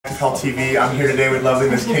Health TV. I'm here today with lovely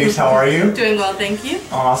Miss Case. How are you? Doing well, thank you.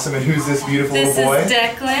 Awesome. And who's this beautiful little boy? This is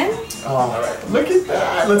Declan. All right. Look at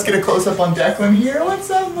that. Let's get a close-up on Declan here.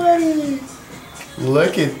 What's up, buddy?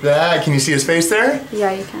 Look at that. Can you see his face there?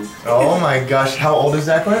 Yeah, you can. Oh my gosh. How old is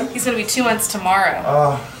Declan? He's going to be 2 months tomorrow.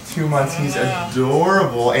 Oh, 2 months. He's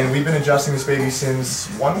adorable. And we've been adjusting this baby since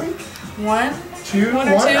 1 week? One? Two? One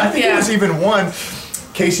or two? I think it was even one.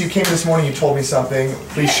 Casey, you came this morning, you told me something.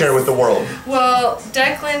 Please share with the world. Well,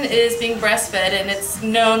 Declan is being breastfed, and it's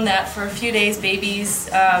known that for a few days babies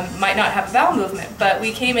might not have a bowel movement. But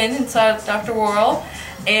we came in and saw Dr. Worrall,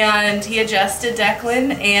 and he adjusted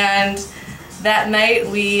Declan, and that night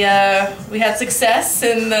we had success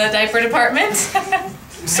in the diaper department.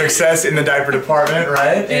 Success in the diaper department,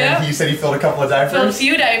 right? Yeah. And you said he filled a couple of diapers? Filled a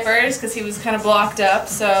few diapers because he was kind of blocked up,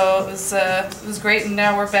 so it was great, and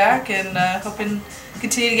now we're back and hoping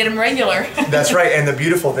continue to get him regular. That's right, and the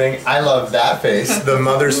beautiful thing, I love that face. The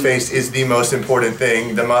mother's face is the most important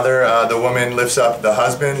thing. The mother, the woman lifts up the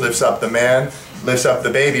husband, lifts up the man, lifts up the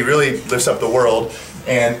baby, really lifts up the world.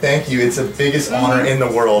 And thank you, it's the biggest honor in the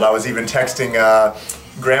world. I was even texting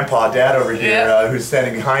Grandpa, Dad over here, who's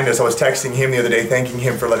standing behind us. I was texting him the other day, thanking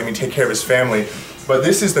him for letting me take care of his family. But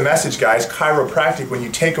this is the message, guys. Chiropractic, when you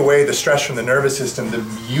take away the stress from the nervous system, the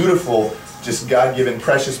beautiful, just God-given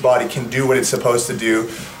precious body can do what it's supposed to do.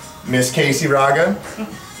 Miss Casey Raga,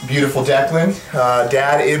 beautiful Declan.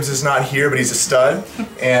 Dad Ibs is not here, but he's a stud.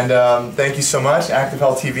 And thank you so much. Active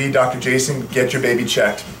Health TV, DrJason, get your baby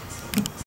checked.